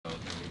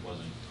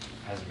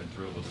hasn't been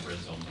thrilled with the red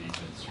zone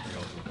defense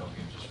relative to a couple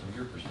games. Just from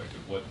your perspective,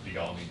 what do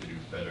y'all need to do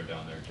better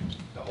down there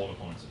to hold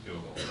opponents to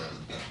field goals rather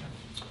than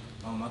touchdowns?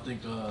 I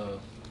think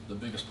the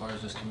biggest part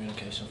is just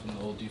communication from the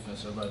whole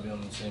defense. Everybody being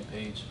on the same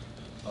page.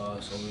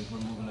 So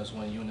we're moving as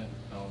one unit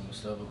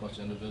instead of a bunch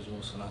of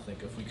individuals. And I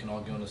think if we can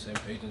all get on the same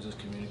page and just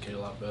communicate a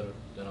lot better,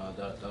 then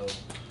that'll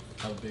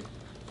have a big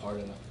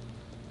part in it.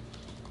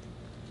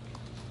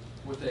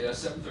 With a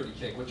 7:30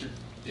 kick, what's your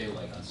day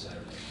like on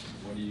Saturday?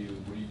 What do you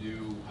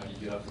do? How do you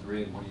get off the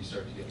grid? When do you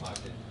start to get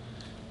locked in?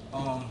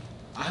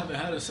 I haven't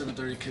had a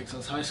 7:30 kick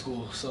since high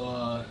school,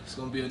 so it's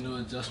gonna be a new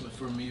adjustment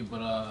for me.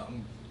 But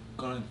I'm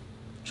gonna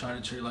try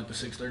to treat like the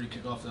 6:30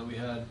 kickoff that we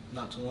had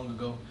not too long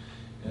ago,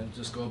 and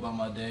just go about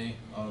my day.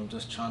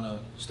 Just trying to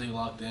stay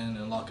locked in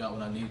and lock out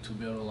when I need to,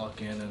 be able to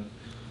lock in and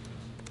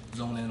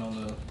zone in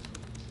on the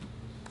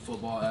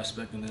football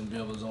aspect, and then be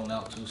able to zone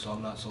out too, so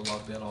I'm not so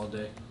locked in all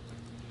day.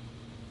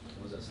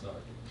 When does that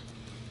start?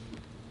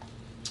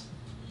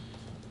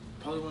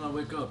 Probably when I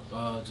wake up,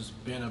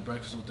 just being at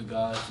breakfast with the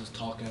guys, just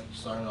talking,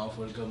 starting off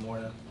with a good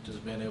morning,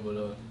 just being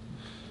able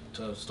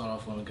to start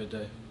off on a good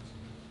day.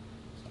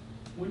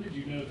 When did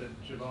you know that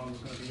Javon was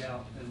going to be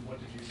out, and what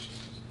did you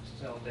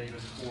tell David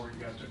before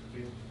you guys took the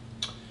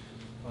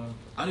field?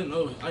 I didn't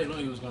know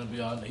he was going to be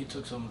out. He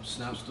took some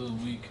snaps through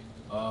the week.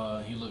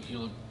 He looked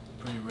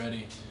pretty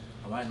ready.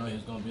 I didn't know he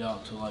was going to be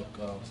out till like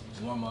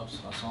warm-ups.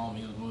 I saw him.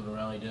 He was moving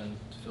around. He didn't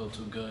feel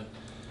too good.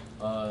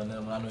 And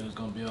then when I knew he was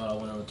going to be out, I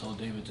went over and told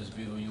David, just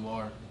be who you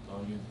are.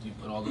 You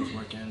put all this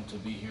work in to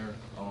be here.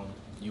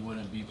 You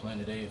wouldn't be playing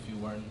today if you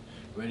weren't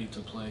ready to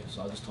play.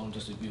 So I just told him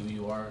just to be who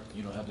you are.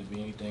 You don't have to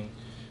be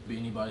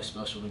anybody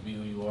special to be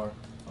who you are.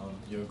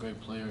 You're a great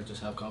player.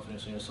 Just have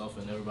confidence in yourself,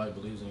 and everybody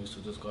believes in you. So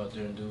just go out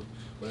there and do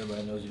what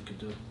everybody knows you can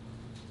do.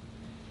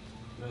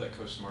 I know that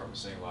Coach Smart was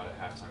saying a lot at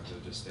halftime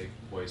to just stay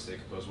poised, stay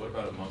composed. What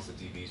about amongst the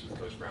DBs with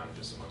Coach Brown and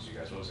just amongst you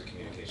guys? What was the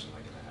communication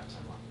like in the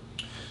halftime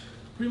line?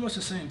 Pretty much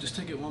the same. Just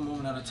take it one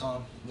moment at a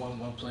time,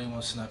 one play,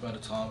 one snap at a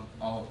time.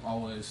 I'll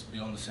always be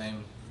on the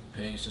same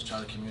page. Just try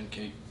to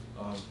communicate,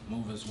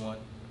 move as one.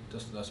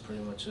 That's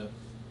pretty much it.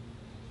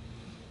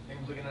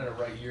 And looking at it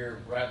right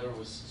here, Rattler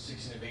was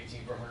 16 of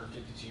 18 for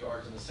 152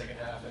 yards in the second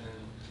half, and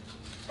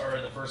then, or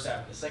in the first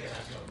half. In the second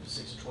half, going to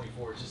 6 of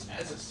 24. Just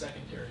as a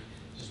secondary,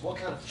 just what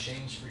kind of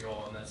changed for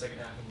y'all in that second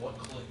half, and what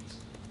clicked?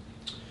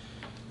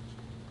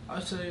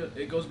 I'd say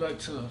it goes back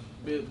to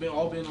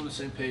all being on the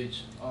same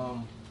page.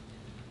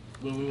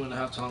 When we went to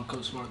halftime,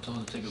 Coach Smart told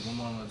us to take it one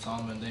moment at a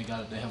time, and they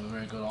got it. They have a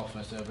very good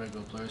offense. They have very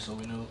good players, so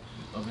we knew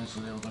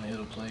eventually they were going to hit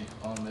a play.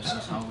 It's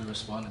just how we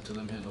responded to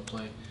them hitting a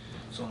play.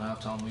 So in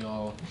halftime, we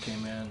all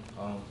came in.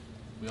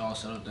 We all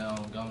settled down,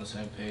 got on the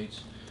same page.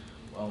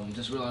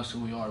 Just realized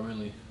who we are,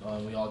 really.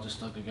 We all just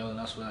stuck together, and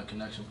that's where that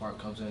connection part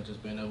comes in,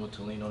 just being able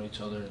to lean on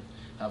each other and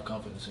have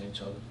confidence in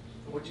each other.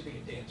 What do you think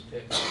of Dan's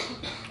pick?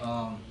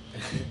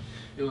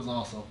 It was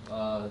awesome.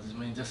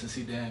 Just to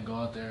see Dan go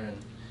out there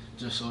and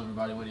just show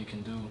everybody what he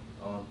can do.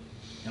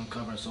 Him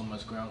covering so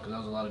much ground, because that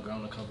was a lot of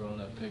ground to cover on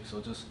that pick.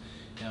 So just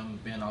him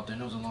being out there,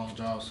 and it was a long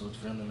drive, so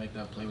for him to make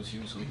that play was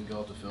huge, so we can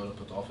go off the field and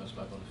put the offense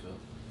back on the field.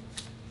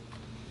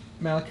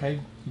 Malaki,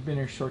 you've been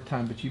here a short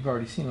time, but you've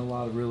already seen a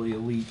lot of really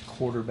elite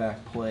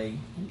quarterback play.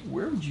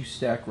 Where would you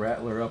stack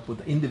Rattler up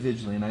with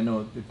individually? And I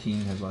know the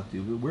team has a lot to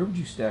do, but where would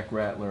you stack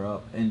Rattler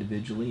up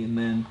individually? And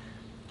then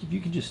if you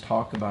could just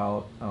talk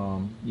about,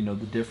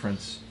 the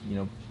difference,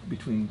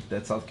 between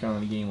that South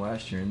Carolina game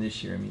last year and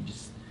this year. I mean,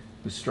 just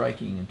was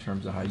striking in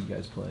terms of how you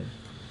guys played.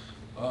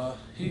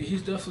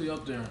 He's definitely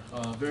up there.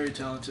 Very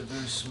talented,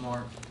 very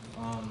smart.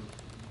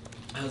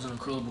 Has an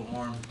incredible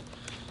arm.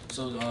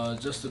 So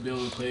just to be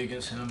able to play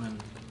against him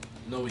and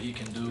know what he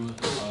can do,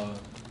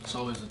 it's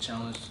always a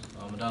challenge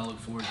that I look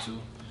forward to.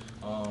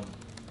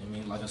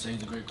 Like I say,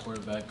 he's a great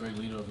quarterback, great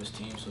leader of his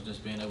team, so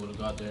just being able to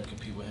go out there and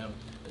compete with him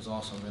is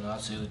awesome. And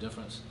I'd say the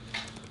difference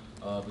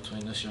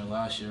between this year and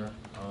last year,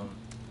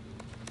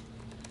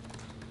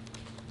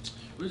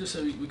 we just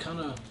said we kind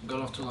of got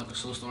off to like a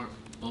slow start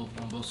on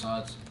both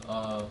sides,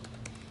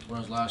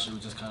 whereas last year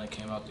we just kind of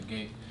came out the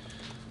gate.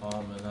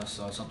 And that's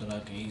something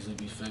that can easily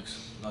be fixed.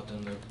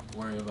 Nothing to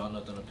worry about,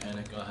 nothing to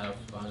panic. I have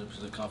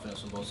 100%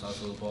 confidence on both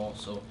sides of the ball,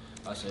 so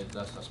I say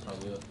that's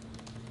probably it.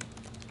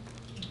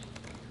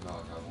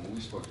 Malaki, when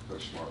we spoke to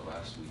Coach Smart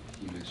last week,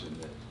 he mentioned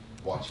that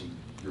watching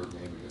your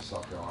game against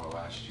South Carolina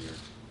last year,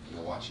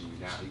 watching you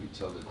now, he could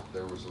tell that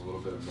there was a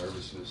little bit of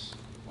nervousness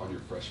on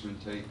your freshman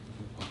tape.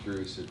 I'm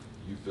curious if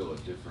you feel a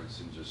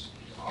difference in just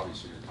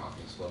obviously your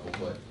confidence level,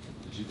 but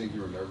did you think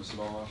you were nervous at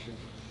all last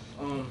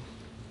year?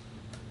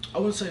 I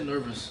wouldn't say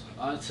nervous.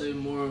 I'd say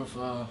more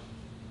of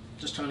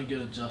just trying to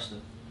get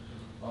adjusted.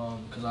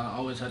 Because I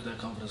always had that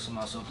confidence in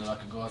myself that I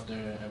could go out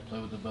there and play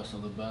with the best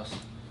of the best.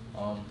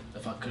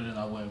 If I couldn't,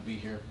 I wouldn't be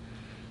here.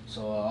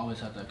 So I always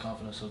had that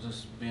confidence. So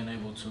just being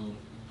able to,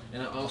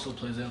 and it also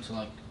plays into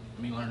like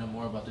me learning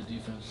more about the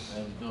defense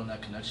and building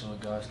that connection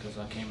with guys. Because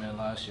I came in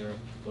last year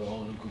with a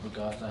whole new group of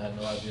guys. I had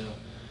no idea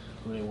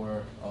who they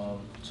were.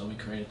 So we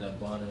created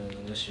that bond,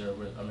 and this year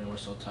we're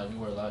so tight. We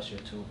were last year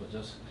too, but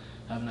just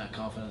having that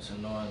confidence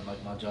and knowing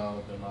like my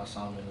job and my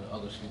assignment and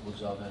other people's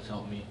job has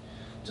helped me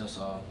just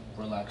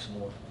relax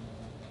more.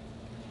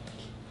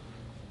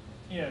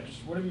 Yeah,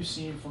 just what have you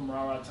seen from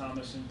Rara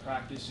Thomas in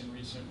practice in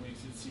recent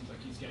weeks? It seems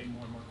like he's getting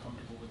more and more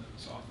comfortable with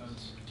this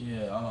offense.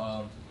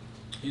 Yeah,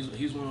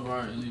 he's one of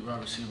our elite wide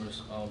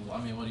receivers.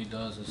 I mean, what he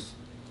does is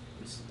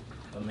it's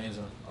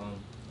amazing.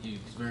 He's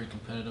very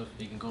competitive.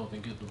 He can go up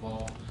and get the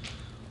ball.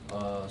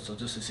 So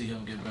just to see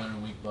him get better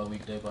week by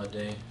week, day by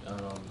day,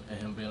 and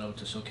him being able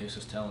to showcase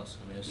his talents,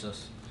 I mean, it's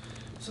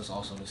just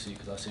awesome to see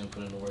because I see him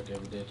put in the work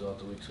every day throughout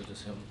the week. So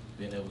just him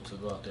being able to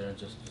go out there and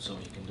just show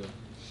what he can do.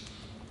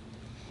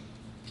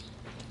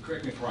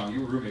 Correct me if I'm wrong,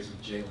 you were roommates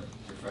with Jalen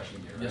your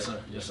freshman year, right? Yes,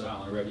 sir. Yes, sir.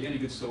 Wow, right. You got any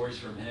good stories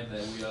from him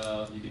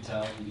that you could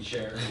tell, you could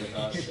share with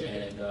us,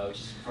 and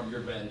just from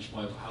your vantage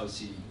point, how has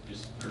he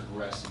just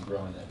progressed and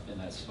grown in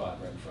that spot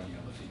right in front of you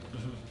on the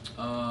field?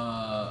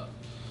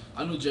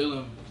 I knew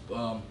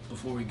Jalen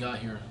before we got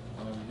here.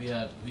 We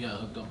had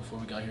hooked up before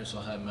we got here, so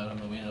I had met him,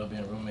 and we ended up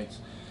being roommates.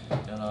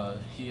 And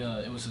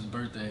it was his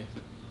birthday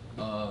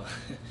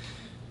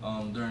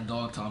during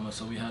dog time,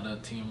 so we had a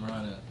team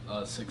run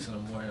at 6 in the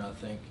morning, I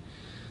think.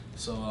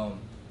 So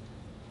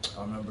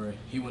I remember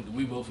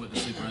we both went to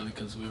sleep early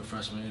because we were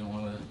freshmen. We didn't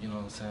want to, you know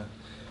what I'm saying.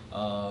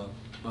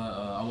 But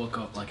I woke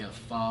up like at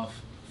 5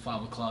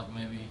 o'clock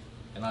maybe,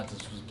 and I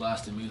just was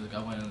blasting music.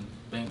 I went and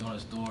banged on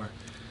his door.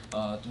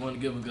 Wanted to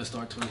give him a good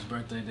start to his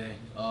birthday day.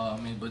 I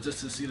mean, but just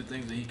to see the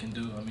things that he can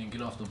do. I mean,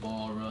 get off the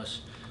ball,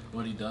 rush.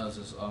 What he does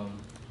is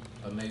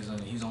amazing.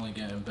 He's only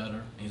getting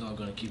better. He's only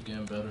going to keep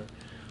getting better.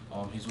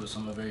 He's with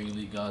some of the very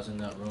elite guys in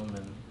that room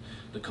and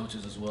the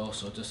coaches as well.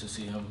 So just to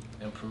see him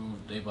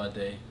improve day by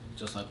day,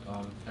 just like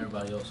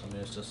everybody else. I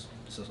mean, it's just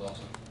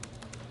awesome.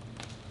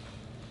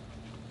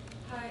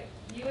 Hi,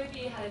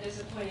 UAB had a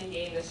disappointing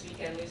game this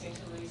weekend, losing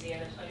to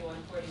Louisiana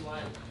 21-41.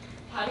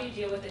 How do you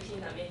deal with a team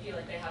that may feel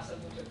like they have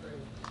something to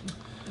prove?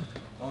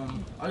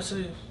 I'd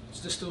say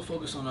just still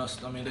focus on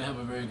us. I mean, they have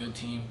a very good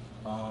team.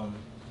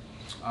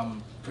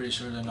 I'm pretty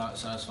sure they're not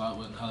satisfied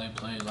with how they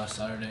played last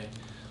Saturday.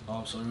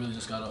 So we really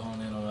just got to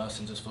hone in on us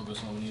and just focus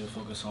on what we need to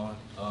focus on,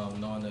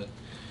 knowing that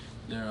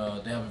they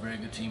have a very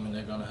good team and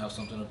they're going to have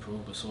something to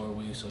prove, but so are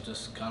we. So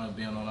just kind of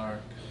being on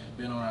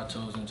our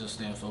toes and just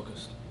staying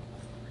focused.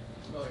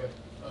 Well,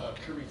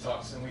 Kirby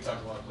talks, and we talk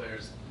to a lot of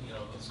players, you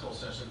know, those goal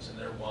sessions and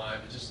their why,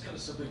 but just kind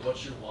of simply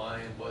what's your why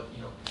and what,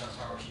 you know, kind of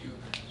powers you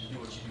to do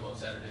what you do on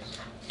Saturdays?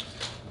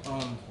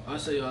 I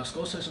say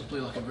skull sessions play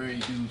like a very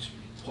huge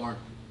part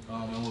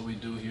in what we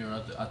do here.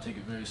 I take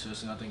it very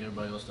seriously. I think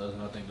everybody else does,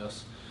 and I think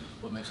that's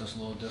what makes us a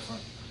little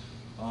different.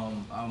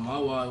 My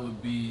why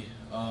would be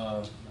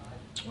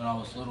when I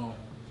was little,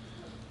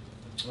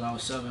 when I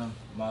was 7,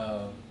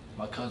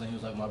 my cousin, he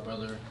was like my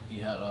brother. He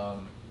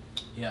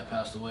had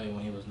passed away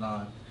when he was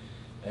 9,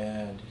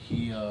 and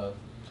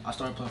I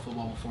started playing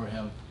football before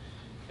him.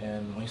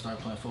 And when he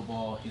started playing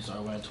football, he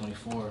started wearing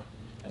 24,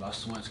 and I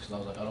switched because I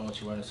was like, I don't want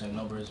you wearing the same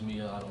number as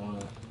me. I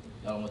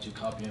don't want you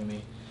copying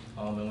me.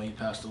 And when he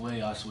passed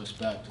away, I switched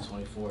back to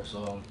 24.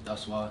 So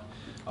that's why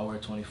I wear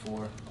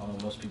 24.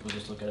 Most people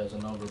just look at it as a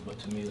number, but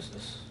to me,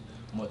 it's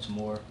much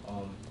more.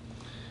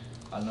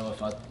 I know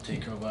if I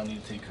take care of what I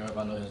need to take care of,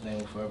 I know his name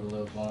will forever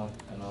live on,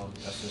 and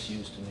that's just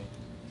huge to me.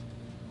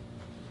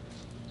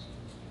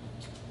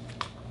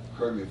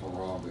 Correct me if I'm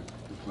wrong, but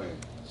you're playing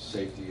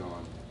safety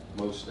on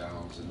most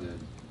downs, and then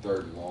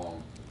 3rd and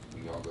long,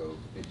 we all go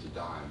into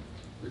dime.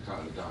 You're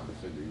kind of a dime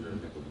defender, you're a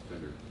nickel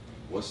defender.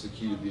 What's the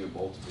key to being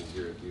multiple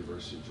here at the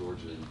University of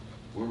Georgia, and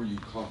when were you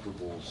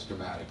comfortable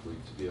schematically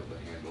to be able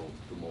to handle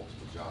the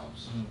multiple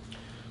jobs?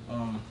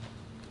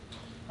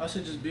 I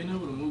say just being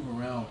able to move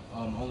around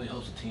only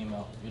helps the team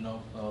out. You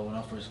know, when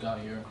I first got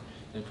here,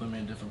 they put me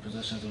in different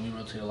positions, and we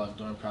rotate a lot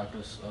during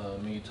practice.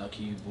 Me,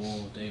 Taki,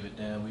 Bull, David,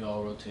 Dan, we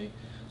all rotate.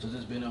 So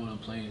just being able to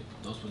play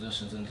those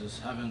positions and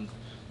just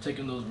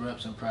taking those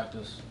reps in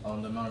practice, the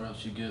amount of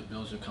reps you get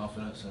builds your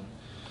confidence, and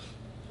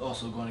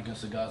also going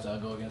against the guys that I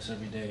go against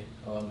every day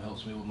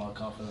helps me with my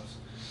confidence.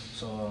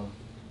 So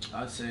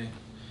I'd say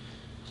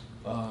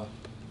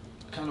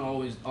kind of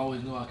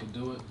always knew I could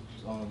do it.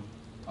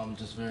 I'm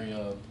just very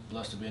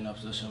blessed to be in that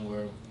position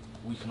where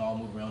we can all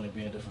move around and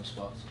be in different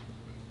spots.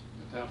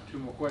 Time for 2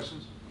 more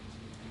questions.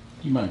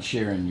 Do you mind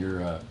sharing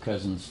your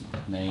cousin's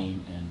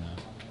name and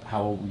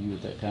how old were you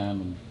at that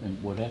time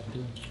and what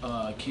happened to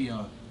him?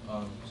 Keon.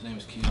 His name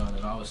is Keon,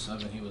 and I was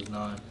 7, he was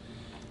 9,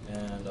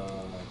 and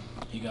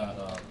he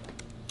got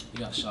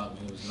shot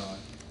when he was 9.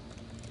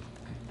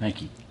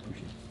 Thank you.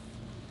 Appreciate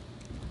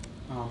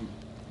it.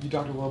 You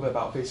talked a little bit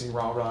about facing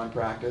Ra in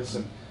practice,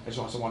 and I just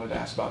also wanted to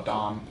ask about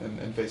Dom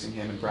and facing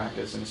him in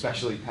practice, and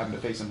especially having to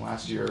face him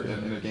last year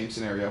in a game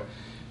scenario.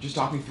 Just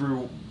talk me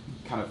through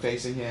kind of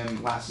facing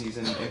him last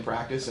season in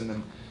practice, and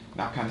then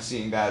now kind of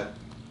seeing that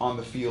on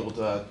the field,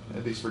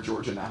 at least for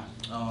Georgia now.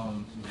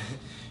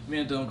 Me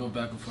and Dom go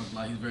back and forth.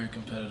 Like, he's very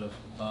competitive.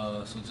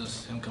 So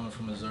just him coming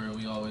from Missouri,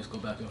 we always go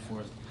back and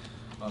forth.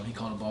 He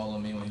caught a ball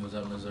on me when he was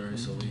at Missouri,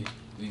 so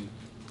we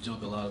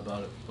joke a lot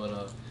about it.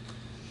 But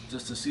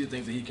just to see the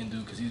things that he can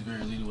do, because he's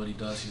very elite at what he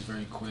does. He's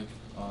very quick.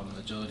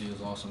 Agility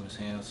is awesome. His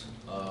hands,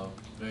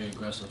 very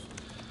aggressive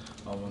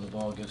when the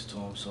ball gets to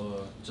him.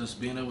 So just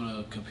being able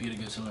to compete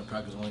against him in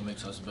practice only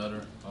makes us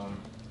better,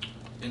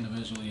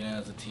 individually and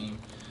as a team.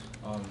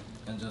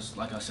 And just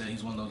like I said,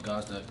 he's one of those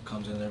guys that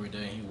comes in every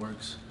day and he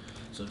works.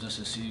 So just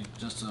to see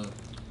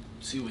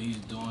what he's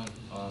doing,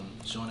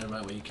 showing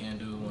everybody what he can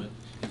do, what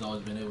he's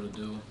always been able to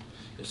do,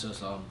 it's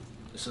just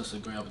a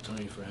great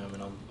opportunity for him,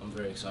 and I'm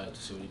very excited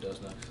to see what he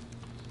does next.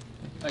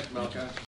 Thank you, Malaki.